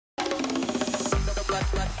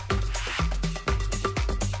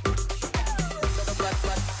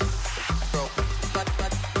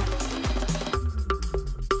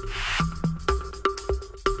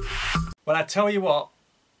Well, I tell you what,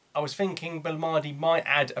 I was thinking Belmadi might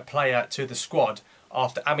add a player to the squad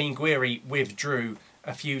after Ammi withdrew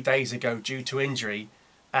a few days ago due to injury.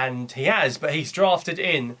 And he has, but he's drafted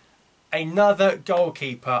in another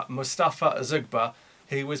goalkeeper, Mustafa Zeghba,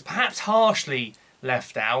 who was perhaps harshly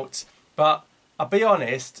left out. But I'll be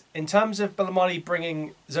honest, in terms of Belmadi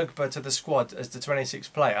bringing Zeghba to the squad as the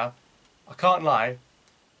 26th player, I can't lie,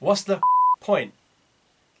 what's the point?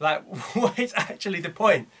 Like, what is actually the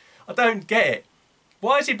point? I don't get it.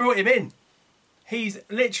 Why has he brought him in? He's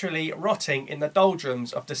literally rotting in the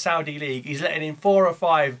doldrums of the Saudi League. He's letting in 4 or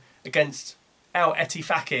 5 against El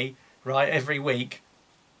Etifaki, right, every week.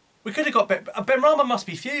 We could have got... Benrahma must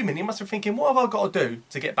be fuming. He must be thinking, what have I got to do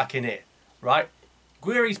to get back in here, right?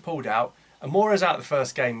 Guiri's pulled out. Amora's out the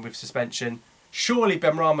first game with suspension. Surely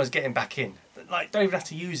Benrahma's getting back in. Like, don't even have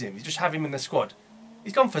to use him. You just have him in the squad.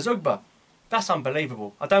 He's gone for Zeghba. That's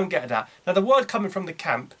unbelievable. I don't get that. Now, the word coming from the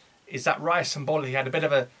camp is that Rice and Bolly had a bit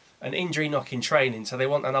of an injury knock in training, so they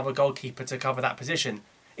want another goalkeeper to cover that position.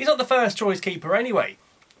 He's not the first choice keeper anyway.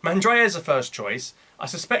 Mandrea's the first choice. I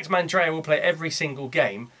suspect Mandrea will play every single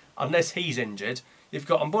game, unless he's injured. You've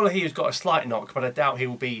got Mbolahi, who's got a slight knock, but I doubt he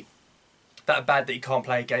will be that bad that he can't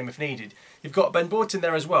play a game if needed. You've got Ben Borton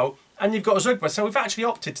there as well, and you've got Zeghba. So we've actually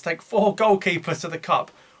opted to take 4 goalkeepers to the Cup,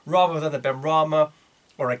 rather than a Benrahma,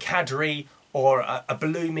 or a Kadri, or a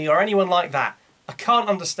Balumi, or anyone like that. I can't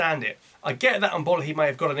understand it. I get that Mbolahi may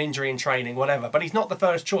have got an injury in training, whatever, but he's not the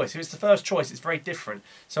first choice. If it's the first choice, it's very different.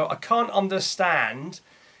 So I can't understand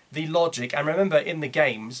the logic. And remember, in the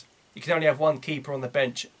games, you can only have 1 keeper on the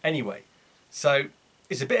bench anyway. So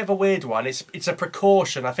it's a bit of a weird one. It's a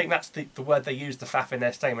precaution. I think that's the word they use, the faff, in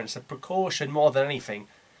their statement. It's a precaution more than anything.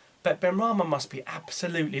 But Benrahma must be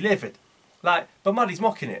absolutely livid. Like, Belmadi's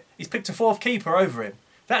mocking it. He's picked a 4th keeper over him.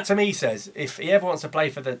 That to me says, if he ever wants to play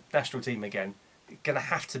for the national team again, it's going to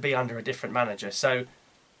have to be under a different manager. So,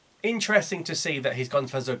 interesting to see that he's gone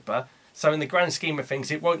for Zeghba. So in the grand scheme of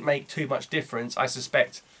things, it won't make too much difference, I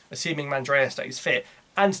suspect, assuming Mandrea stays fit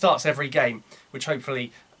and starts every game, which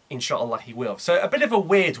hopefully, inshallah, he will. So a bit of a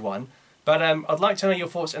weird one, but I'd like to know your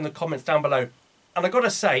thoughts in the comments down below. And I've got to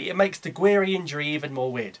say, it makes the Guiri injury even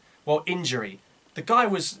more weird. Well, injury. The guy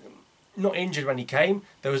was not injured when he came.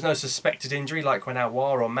 There was no suspected injury like when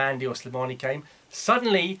Awar or Mandy or Slimani came.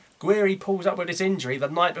 Suddenly, Guiri pulls up with this injury the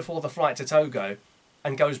night before the flight to Togo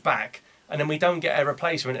and goes back, and then we don't get a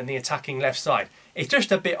replacement in the attacking left side. It's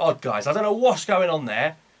just a bit odd, guys. I don't know what's going on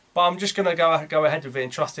there, but I'm just going to go ahead with it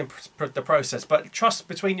and trust in the process. But trust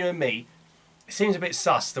between you and me, it seems a bit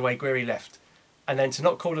sus the way Guiri left. And then to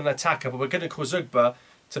not call an attacker, but we're going to call Zeghba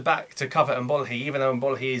to cover Mbolahi, even though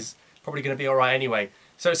Mbolahi is probably going to be alright anyway.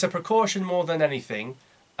 So it's a precaution more than anything.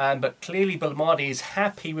 But clearly Belmadi is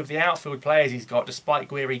happy with the outfield players he's got, despite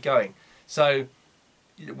Guiri going. So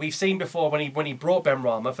we've seen before when he brought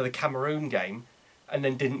Benrahma for the Cameroon game, and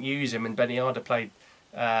then didn't use him, and Beniada played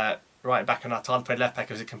right back and Atal played left back.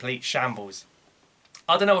 It was a complete shambles.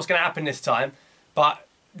 I don't know what's going to happen this time, but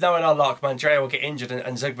knowing our luck, Mandrea will get injured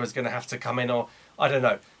and Zeghba's going to have to come in, or I don't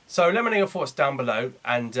know. So let me know your thoughts down below,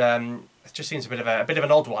 and it just seems a bit of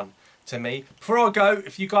an odd one to me. Before I go,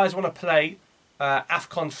 if you guys want to play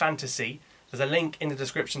AFCON Fantasy, there's a link in the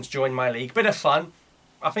description to join my league. Bit of fun.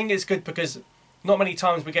 I think it's good because not many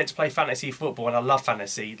times we get to play fantasy football, and I love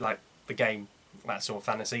fantasy, like the game, that sort of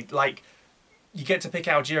fantasy. Like, you get to pick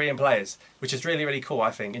Algerian players, which is really, really cool, I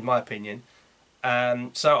think, in my opinion.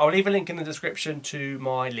 So I'll leave a link in the description to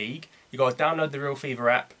my league. You guys download the Real Fever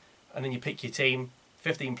app, and then you pick your team,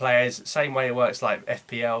 15 players, same way it works like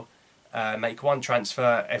FPL. Make 1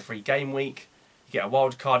 transfer every game week. You get a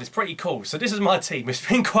wild card. It's pretty cool. So this is my team. It's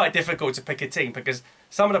been quite difficult to pick a team because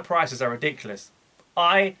some of the prices are ridiculous.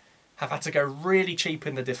 I have had to go really cheap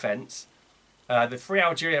in the defence. The 3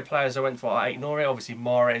 Algeria players I went for are Ait-Nouri, obviously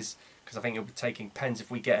Mahrez, because I think he'll be taking pens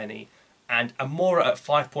if we get any, and Amora at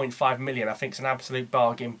 5.5 million. I think it's an absolute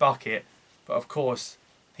bargain bucket, but of course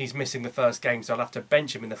he's missing the first game, so I'll have to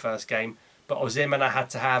bench him in the first game. But Osimhen I had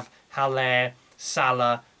to have, Haller,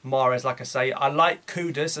 Salah, Mahrez, like I say. I like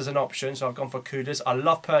Kudus as an option, so I've gone for Kudus. I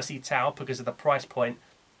love Percy Tau because of the price point,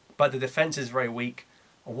 but the defence is very weak.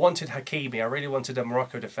 I wanted Hakimi. I really wanted a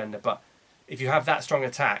Morocco defender, but if you have that strong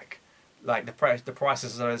attack, like the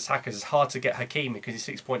prices of those attackers, it's hard to get Hakimi because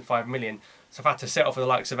he's 6.5 million. So I've had to settle for the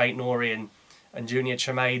likes of Ait-Nouri and Junior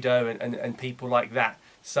Chimedo and people like that.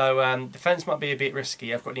 So defence might be a bit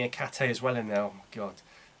risky. I've got Niakate as well in there. Oh my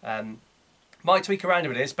god. Might tweak around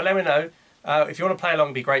with this, but let me know. If you want to play along,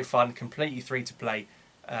 it'd be great fun. Completely free to play.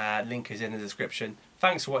 Link is in the description.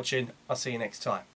 Thanks for watching. I'll see you next time.